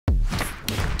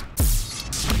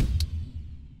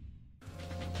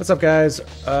What's up, guys?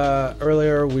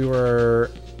 Earlier we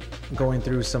were going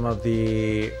through some of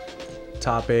the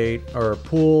top 8 or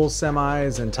pool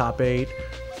semis and top 8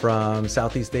 from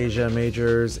Southeast Asia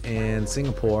majors in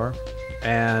Singapore,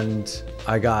 and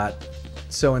I got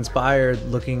so inspired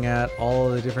looking at all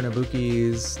of the different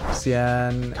Ibukis,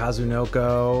 Cien,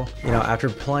 Kazunoko. You know, after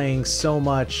playing so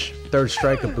much Third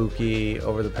Strike Ibuki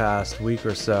over the past week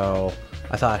or so,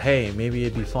 I thought, hey, maybe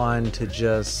it'd be fun to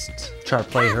just try to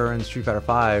play her in Street Fighter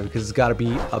V because it's got to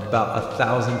be about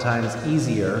 1,000 times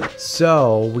easier.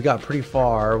 So we got pretty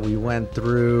far. We went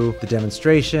through the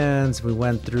demonstrations, we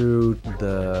went through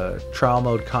the trial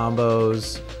mode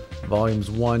combos,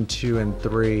 volumes 1, 2, and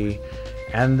 3,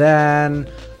 and then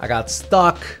I got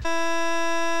stuck.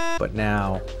 But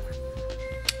now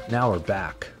we're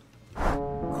back.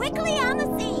 Quickly on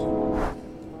the scene.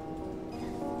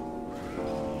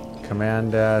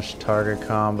 Command dash, target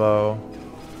combo.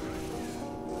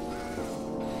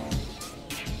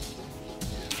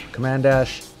 Command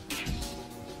dash,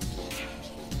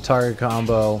 target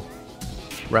combo,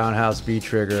 roundhouse V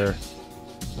trigger,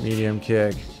 medium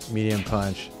kick, medium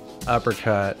punch,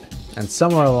 uppercut, and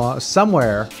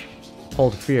somewhere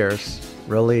hold fierce,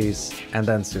 release, and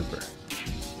then super.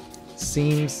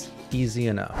 Seems easy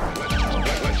enough.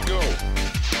 Let's go.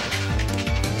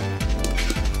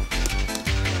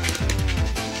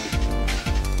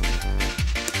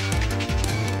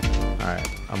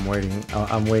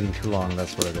 I'm waiting too long,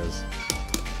 that's what it is.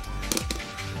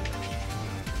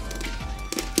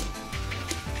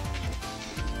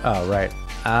 Oh, right.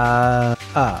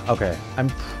 Okay. I'm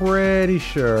pretty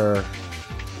sure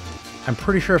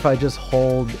if I just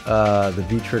hold the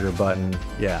V trigger button,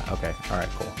 yeah, okay. All right,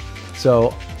 cool.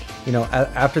 So, you know,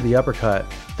 after the uppercut,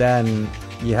 then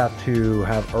you have to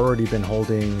have already been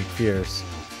holding fierce.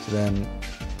 So then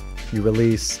you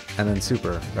release and then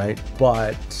super, right?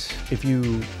 But if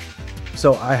you,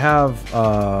 so I have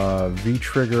V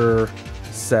trigger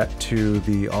set to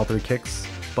the all three kicks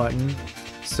button.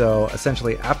 So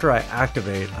essentially after I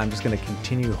activate, I'm just going to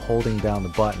continue holding down the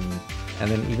button. And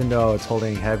then even though it's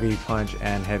holding heavy punch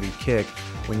and heavy kick,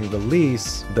 when you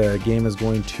release, the game is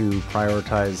going to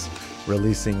prioritize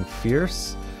releasing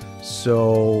fierce.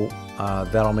 So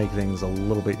that'll make things a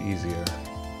little bit easier.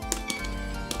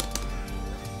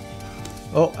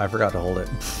 Oh, I forgot to hold it.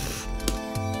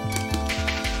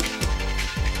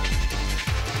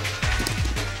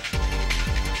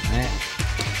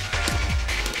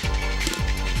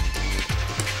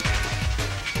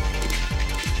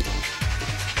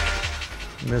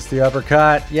 Missed the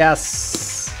uppercut.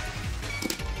 Yes.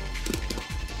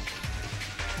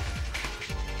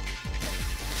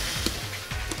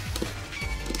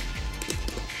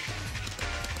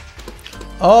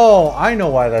 Oh, I know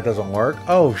why that doesn't work.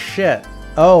 Oh, shit.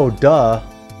 Oh, duh.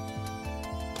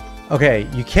 Okay,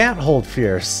 you can't hold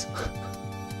fierce.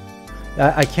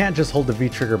 I can't just hold the V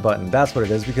trigger button. That's what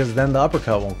it is, because then the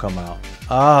uppercut won't come out.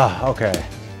 Ah, okay.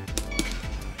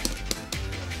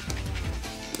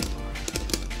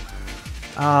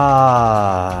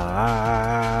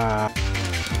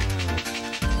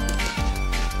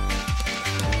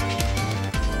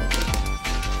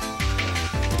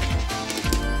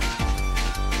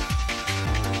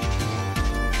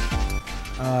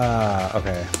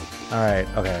 Okay. Alright,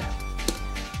 okay.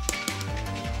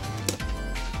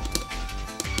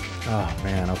 Oh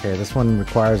man, okay, this one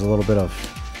requires a little bit of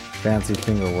fancy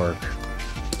finger work.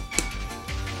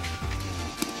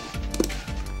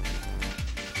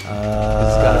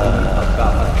 It's gotta be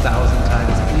about 1,000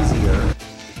 times easier.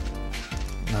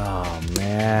 Oh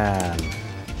man.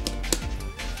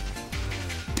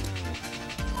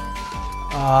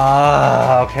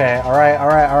 Okay, alright.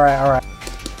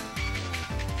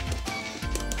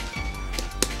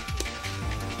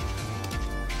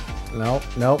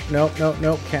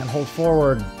 Nope, can't hold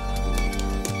forward.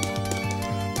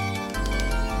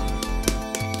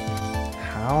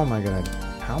 How am I gonna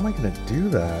do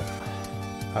that?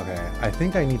 Okay, I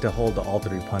think I need to hold the all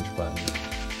three punch button.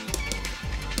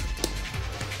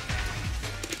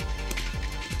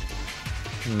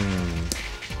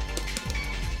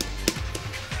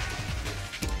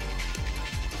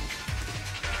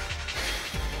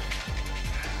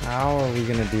 How are we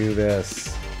gonna do this?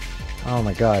 Oh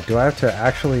my god, do I have to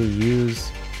actually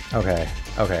use... Okay,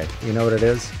 you know what it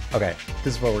is? Okay,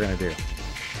 this is what we're gonna do.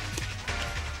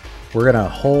 We're gonna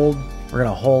hold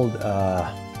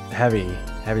heavy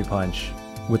punch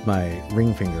with my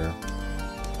ring finger,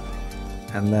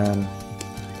 and then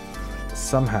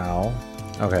somehow,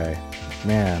 okay,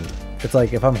 man, it's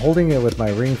like if I'm holding it with my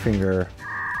ring finger,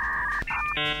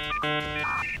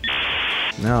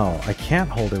 no, I can't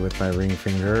hold it with my ring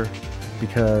finger.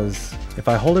 because if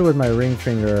I hold it with my ring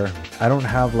finger, I don't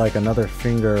have like another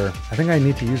finger. I think I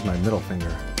need to use my middle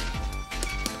finger.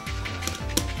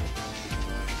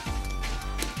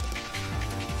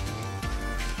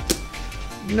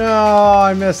 No,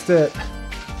 I missed it.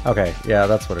 Okay, yeah,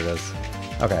 that's what it is.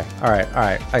 Okay, alright,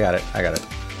 I got it, I got it.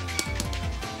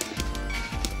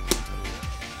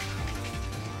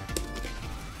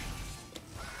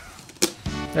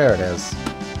 There it is.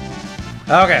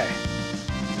 Okay.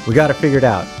 We got it figured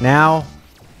out. Now,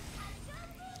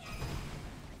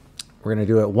 we're going to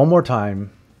do it one more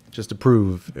time just to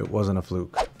prove it wasn't a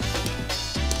fluke.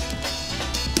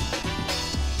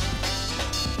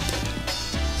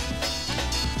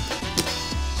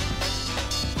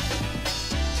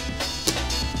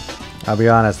 I'll be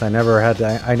honest, I never had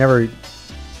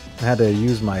to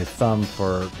use my thumb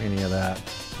for any of that.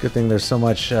 Good thing there's so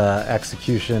much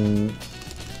execution.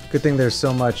 Good thing there's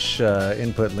so much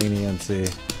input leniency.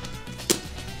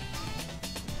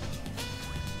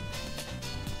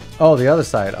 Oh, the other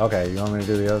side. Okay, you want me to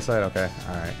do the other side? Okay,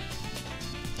 alright.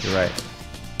 You're right.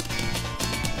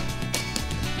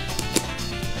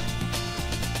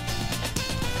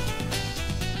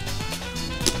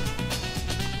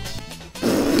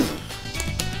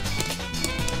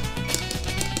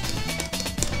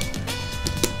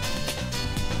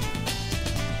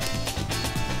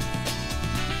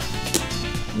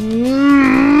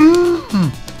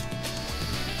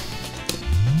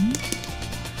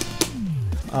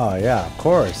 Oh yeah, of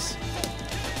course.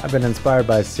 I've been inspired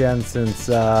by Xian since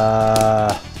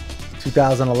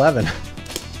 2011.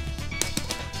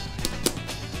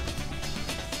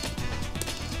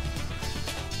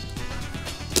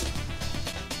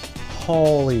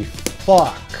 Holy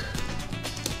fuck.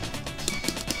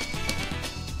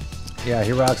 Yeah,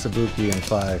 he rocks Ibuki in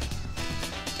 5.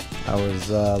 I was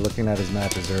looking at his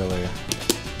matches earlier.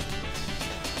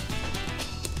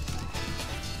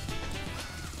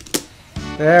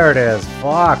 There it is.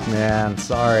 Fuck, man.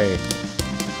 Sorry.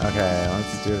 Okay,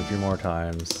 let's do it a few more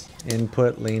times.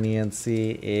 Input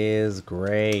leniency is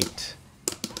great.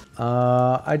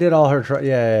 I did all her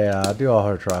yeah, I do all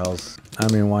her trials.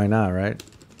 I mean, why not, right?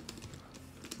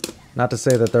 Not to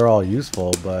say that they're all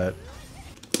useful, but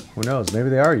who knows? Maybe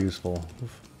they are useful.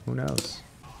 Who knows?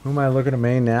 Who am I looking to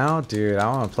main now? Dude, I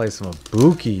want to play some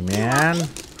Ibuki, man.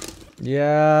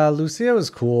 Yeah, Lucia was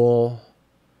cool.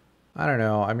 I don't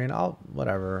know. I mean,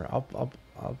 whatever. I'll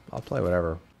play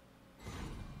whatever.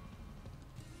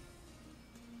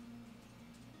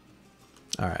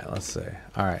 All right, let's see.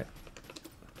 All right.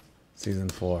 Season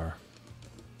 4.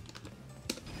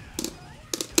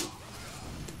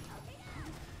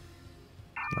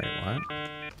 Wait, what?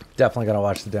 Definitely gotta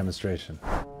watch the demonstration.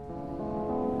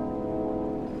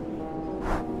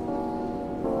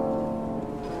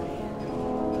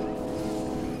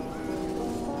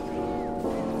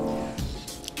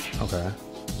 Okay.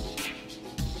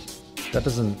 That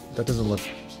doesn't look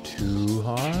too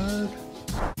hard.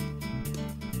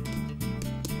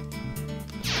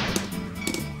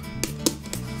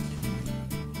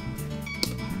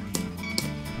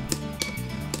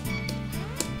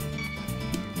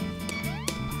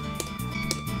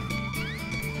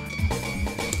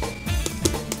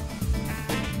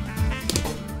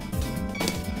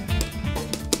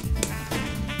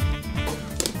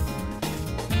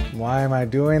 Why am I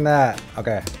doing that?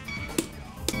 Okay.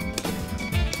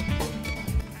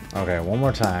 Okay, one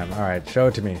more time. All right, show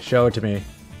it to me. Show it to me.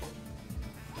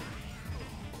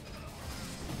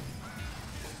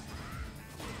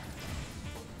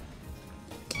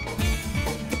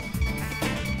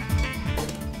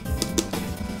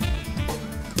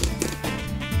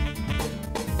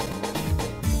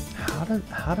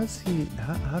 How do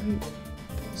you...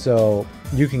 So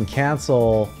you can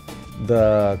cancel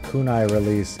the kunai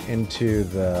release into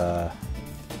the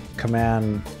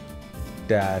command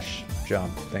dash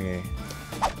jump thingy.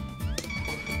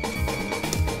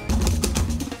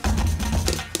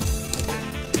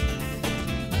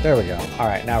 There we go. All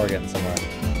right, now we're getting somewhere.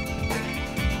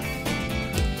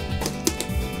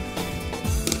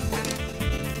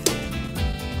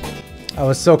 I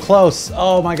was so close.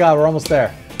 Oh my God, we're almost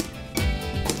there.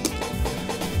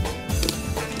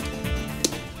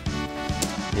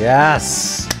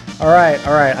 Yes. All right.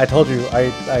 I told you.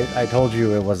 I told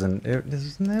you it wasn't. It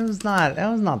was not. That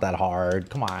was not that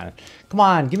hard. Come on.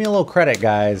 Give me a little credit,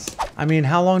 guys. I mean,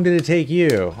 how long did it take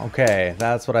you? Okay,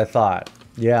 that's what I thought.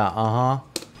 Yeah.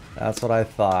 That's what I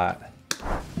thought.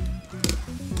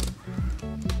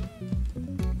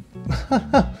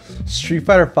 Street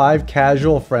Fighter 5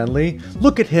 casual friendly.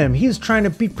 Look at him. He's trying to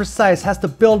be precise. Has to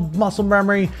build muscle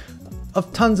memory.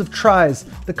 of tons of tries.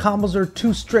 The combos are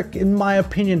too strict in my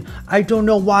opinion. I don't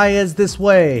know why it's this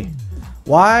way.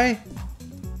 Why?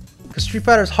 Because Street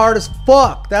Fighter's hard as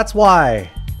fuck. That's why.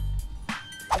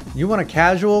 You want a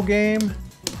casual game?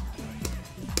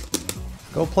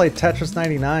 Go play Tetris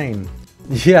 99.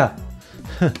 Yeah.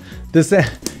 This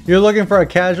you're looking for a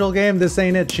casual game? This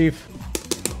ain't it, Chief.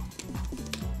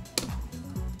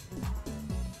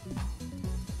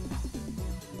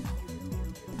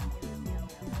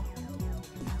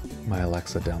 My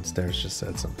Alexa downstairs just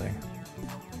said something.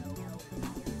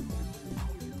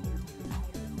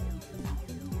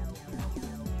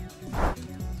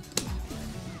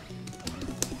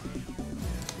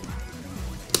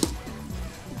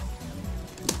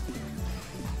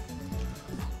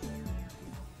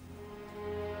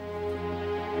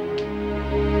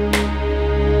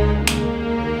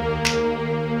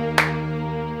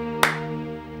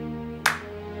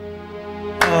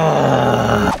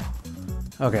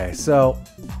 Okay, so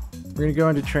we're gonna go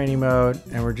into training mode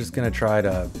and we're just gonna try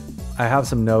to, I have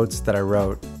some notes that I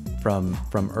wrote from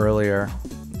earlier.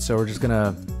 So we're just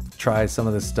gonna try some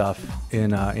of this stuff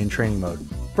in training mode.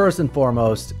 First and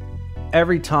foremost,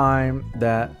 every time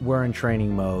that we're in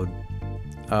training mode,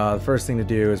 the first thing to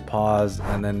do is pause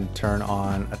and then turn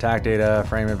on attack data,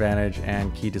 frame advantage,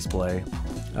 and key display.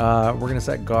 We're gonna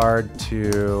set guard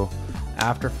to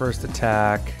after first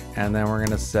attack, and then we're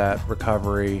gonna set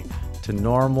recovery to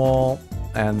normal,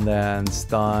 and then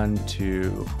stun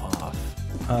to off.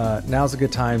 Now's a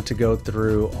good time to go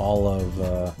through all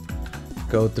of,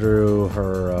 go through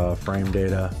her frame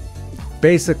data.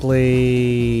 Basically,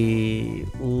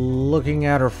 looking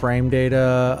at her frame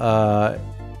data,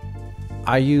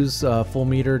 I use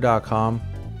fullmeter.com.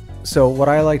 So what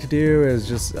I like to do is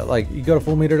just like, you go to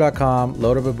fullmeter.com,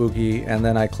 load up Ibuki, and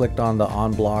then I clicked on the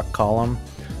on block column.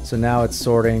 So now it's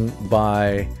sorting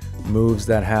by moves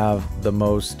that have the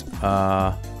most,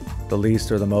 the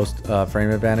least or the most frame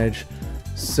advantage.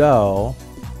 So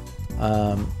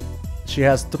she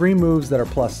has 3 moves that are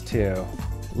 +2: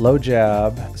 low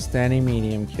jab, standing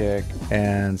medium kick,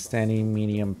 and standing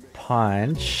medium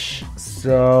punch.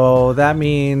 So that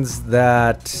means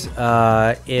that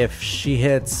if she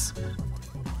hits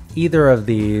either of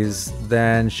these,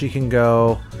 then she can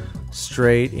go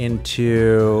straight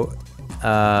into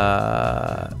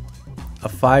a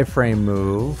 5-frame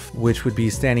move, which would be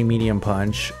standing medium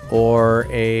punch, or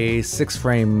a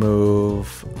 6-frame move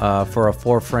for a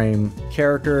 4-frame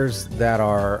characters that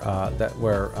are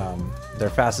where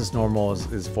their fastest normal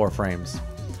is 4 frames.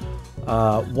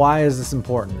 Why is this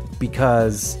important?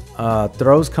 Because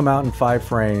throws come out in 5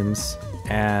 frames,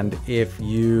 and if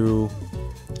you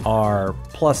are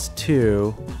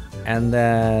 +2 and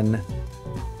then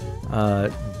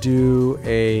do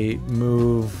a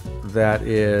move that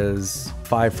is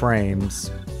 5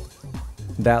 frames,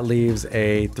 that leaves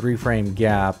a 3-frame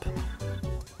gap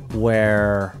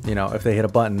where, you know, if they hit a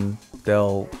button,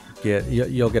 you'll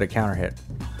get a counter hit.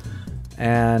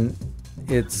 And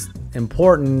it's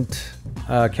important,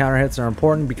 counter hits are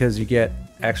important because you get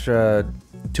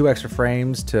 2 extra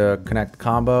frames to connect the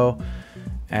combo,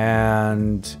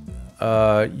 and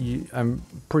I'm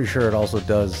pretty sure it also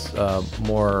does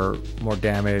more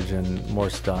damage and more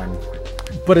stun.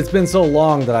 But it's been so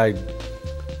long that I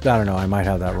don't know, I might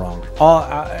have that wrong.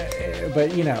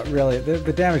 But you know, really,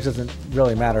 the damage doesn't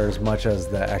really matter as much as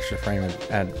the extra frame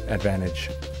advantage.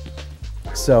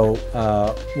 So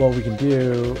what we can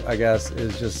do, I guess,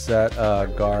 is just set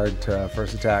guard to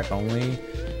first attack only.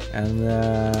 And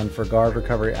then for guard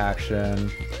recovery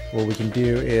action, what we can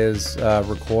do is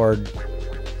record.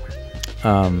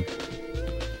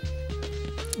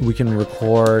 We can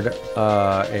record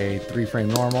a 3-frame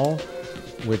normal,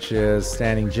 which is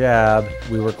standing jab.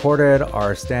 We recorded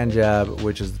our stand jab,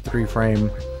 which is the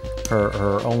 3-frame,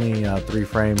 her only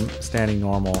 3-frame standing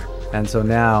normal. And so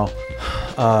now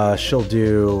she'll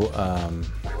do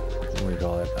what do you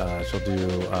call it? She'll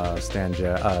do stand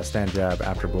jab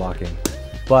after blocking.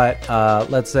 But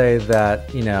let's say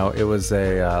that, you know, it was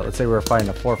a let's say we were fighting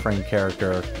a 4-frame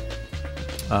character.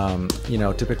 You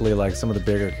know, typically like some of the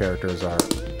bigger characters are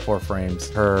 4 frames.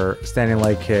 Her standing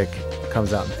leg kick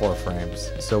comes out in 4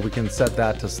 frames. So we can set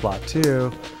that to slot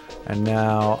 2, and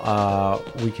now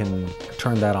we can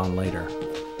turn that on later.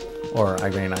 Or I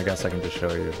mean, I guess I can just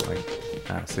show you,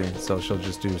 like, see, so she'll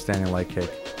just do standing leg kick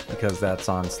because that's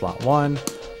on slot 1,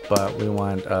 but we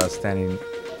want standing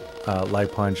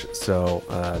light punch, so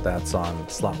that's on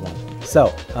slot 1.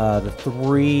 So the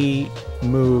 3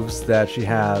 moves that she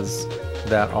has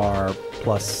that are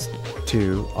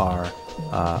 +2 are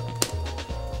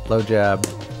low jab,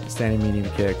 standing medium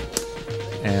kick,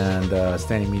 and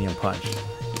standing medium punch.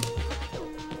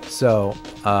 So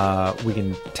we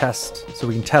can test. So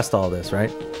we can test all this,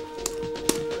 right?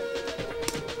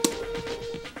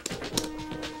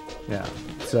 Yeah.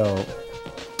 So.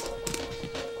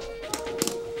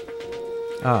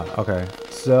 Okay.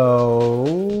 So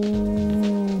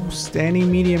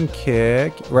standing medium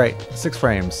kick, right? 6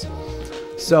 frames.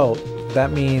 So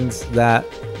that means that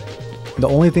the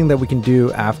only thing that we can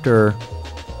do after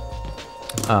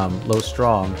low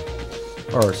strong,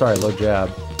 or sorry, low jab,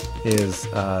 is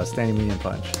standing medium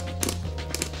punch.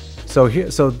 So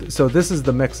here, so this is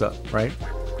the mix-up, right?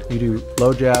 You do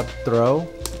low jab, throw,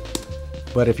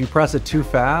 but if you press it too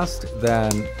fast, then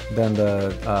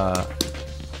the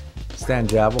stand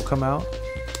jab will come out.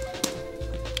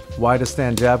 Why does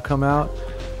stand jab come out?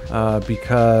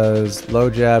 Because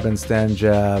low jab and stand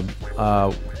jab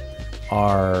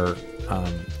are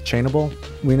chainable.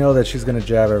 We know that she's gonna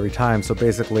jab every time, so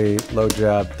basically low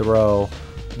jab throw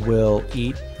will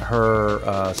eat her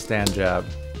stand jab.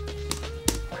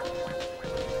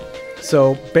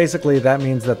 So basically that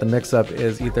means that the mix-up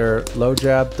is either low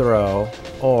jab throw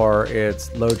or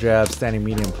it's low jab standing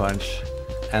medium punch.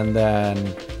 And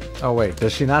then, oh wait,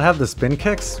 does she not have the spin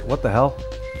kicks? What the hell?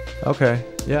 Okay,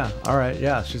 yeah, all right,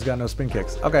 yeah, she's got no spin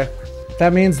kicks. Okay,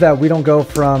 that means that we don't go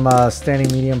from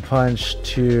standing medium punch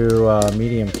to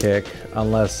medium kick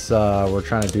unless we're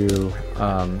trying to do,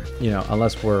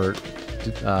 unless we're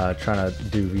trying to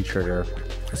do V-trigger.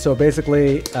 So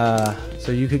basically,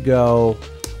 so you could go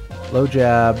low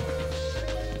jab,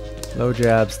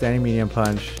 standing medium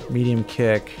punch, medium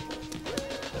kick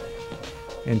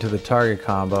into the target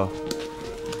combo,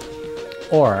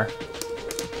 or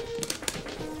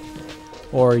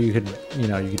you could, you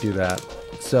could do that.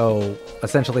 So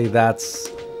essentially that's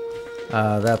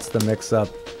the mix-up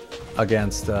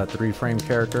against 3-frame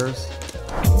characters.